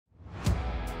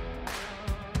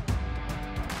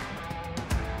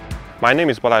My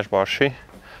name is Balázam Bars,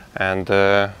 and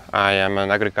I am an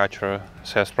agricultural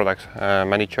sales product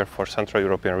manager for Central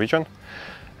European region.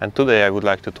 And today I would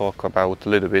like to talk about a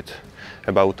little bit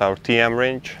about our TM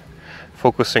range,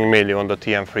 focusing mainly on the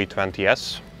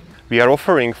TM320S. We are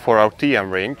offering for our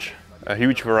TM range a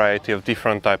huge variety of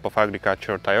different type of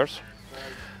agricultural tires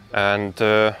and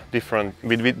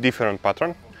with different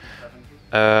pattern.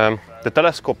 The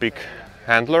telescopic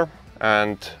handler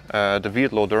and the wheel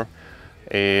loader,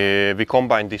 we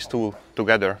combine these two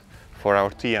together for our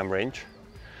TM range,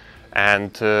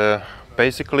 and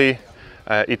basically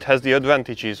it has the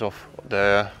advantages of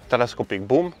the telescopic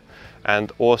boom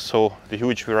and also the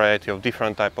huge variety of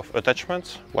different type of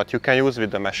attachments what you can use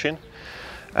with the machine.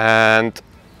 And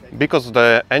because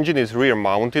the engine is rear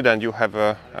mounted and you have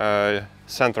a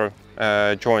center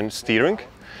joint steering,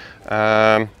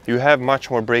 you have much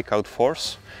more breakout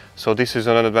force. So this is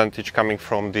an advantage coming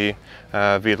from the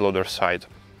wheel loader side.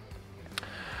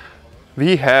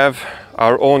 We have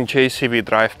our own JCB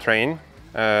drivetrain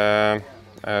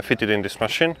fitted in this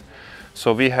machine.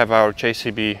 So we have our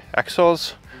JCB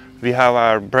axles, we have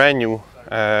our brand new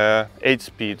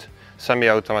 8-speed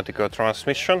semi-automatic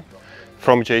transmission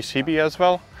from JCB as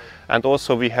well, and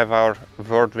also we have our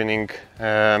award-winning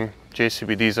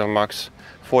JCB Diesel Max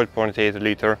 4.8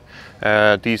 liter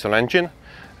diesel engine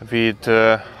with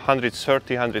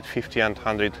 130, 150 and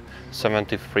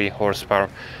 173 horsepower.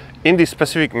 In this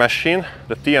specific machine,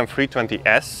 the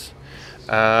TM320S,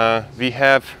 we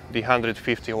have the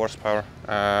 150 horsepower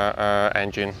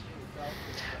engine.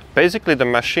 Basically the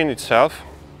machine itself,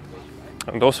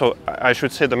 and also I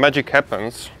should say the magic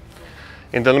happens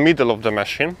in the middle of the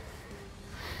machine,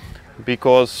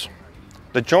 because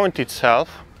the joint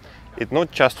itself is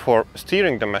not just for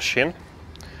steering the machine,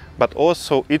 but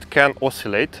also it can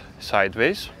oscillate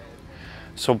sideways.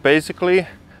 So basically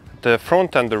the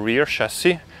front and the rear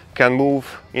chassis can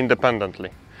move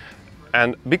independently,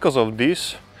 and because of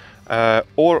this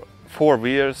all four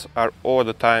wheels are all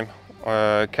the time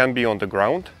can be on the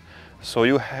ground, so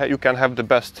you can have the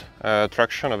best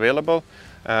traction available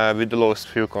with the lowest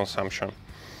fuel consumption.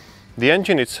 The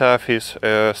engine itself is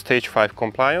stage 5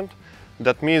 compliant.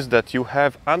 That means that you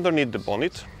have underneath the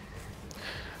bonnet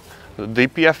the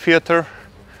DPF filter,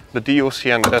 the DOC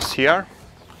and SCR.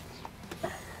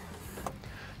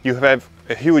 You have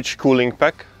a huge cooling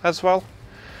pack as well,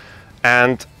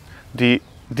 and the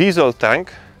diesel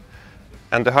tank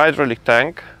and the hydraulic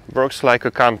tank works like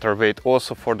a counterweight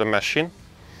also for the machine.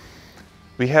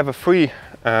 We have a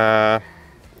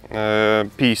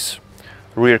 3-piece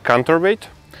rear counterweight.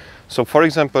 So for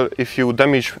example, if you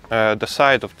damage the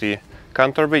side of the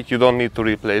counterweight, you don't need to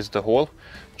replace the whole,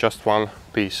 just one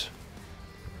piece.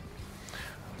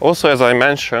 Also, as I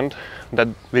mentioned, that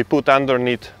we put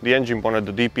underneath the engine bonnet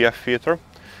the DPF filter.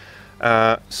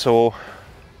 So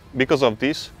because of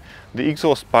this, the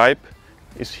exhaust pipe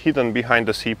is hidden behind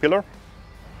the C-pillar.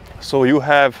 So you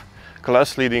have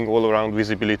class-leading all-around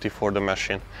visibility for the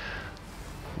machine.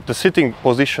 The sitting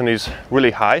position is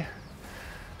really high,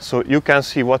 so you can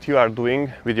see what you are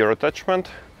doing with your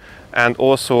attachment, and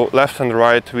also left and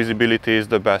right visibility is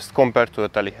the best compared to a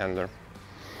telehandler.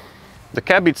 The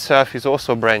cab itself is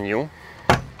also brand new,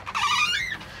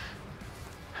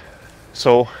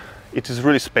 so it is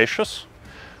really spacious,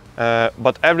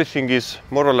 but everything is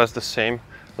more or less the same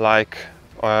like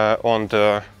on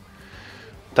the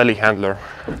telehandler.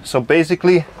 So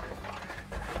basically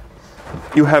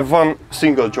you have one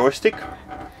single joystick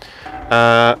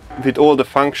with all the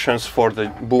functions for the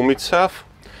boom itself.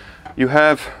 You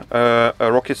have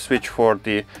a rocket switch for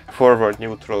the forward,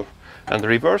 neutral and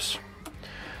reverse,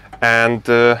 and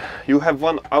you have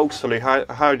one auxiliary,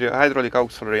 hydraulic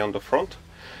auxiliary on the front.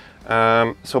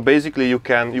 So basically you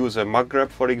can use a mug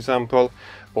grab, for example,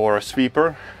 or a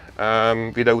sweeper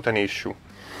without any issue.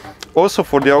 Also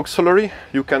for the auxiliary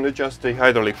you can adjust the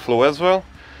hydraulic flow as well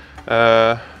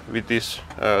with this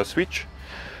switch.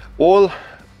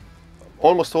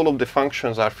 Almost all of the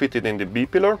functions are fitted in the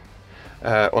B-pillar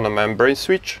on a membrane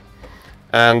switch,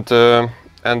 and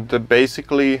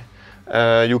basically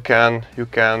you can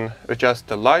adjust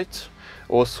the lights.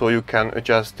 Also you can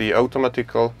adjust the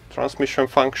automatical transmission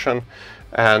function,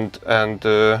 and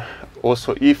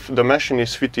also if the machine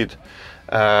is fitted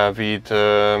with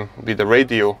a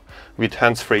radio with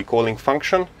hands-free calling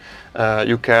function,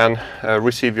 you can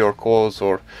receive your calls,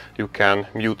 or you can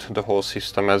mute the whole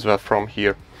system as well from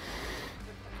here.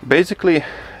 Basically,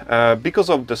 because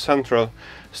of the central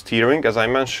steering, as I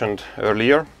mentioned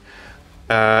earlier,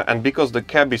 and because the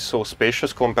cab is so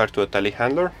spacious compared to a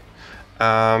telehandler,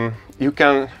 you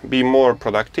can be more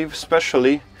productive,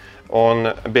 especially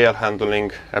on bale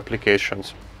handling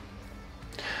applications.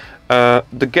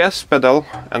 The gas pedal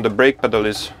and the brake pedal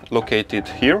is located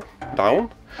here,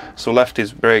 down. So left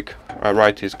is brake,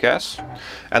 right is gas.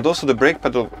 And also the brake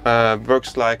pedal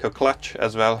works like a clutch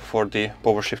as well for the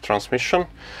power shift transmission.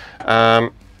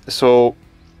 So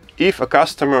if a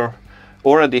customer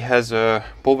already has a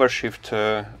power shift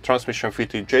transmission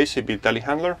fitted JCB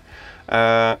telehandler,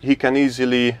 he can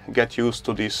easily get used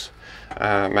to this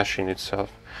machine itself.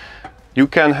 You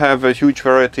can have a huge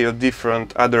variety of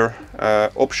different other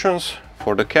options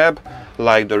for the cab,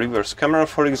 like the reverse camera,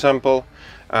 for example,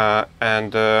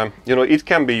 and you know, it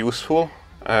can be useful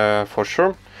for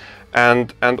sure,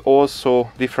 and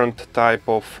also different type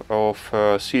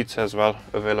of seats as well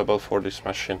available for this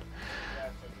machine.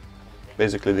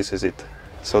 Basically, this is it.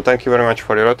 So thank you very much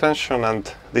for your attention,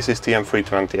 and this is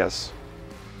TM320S.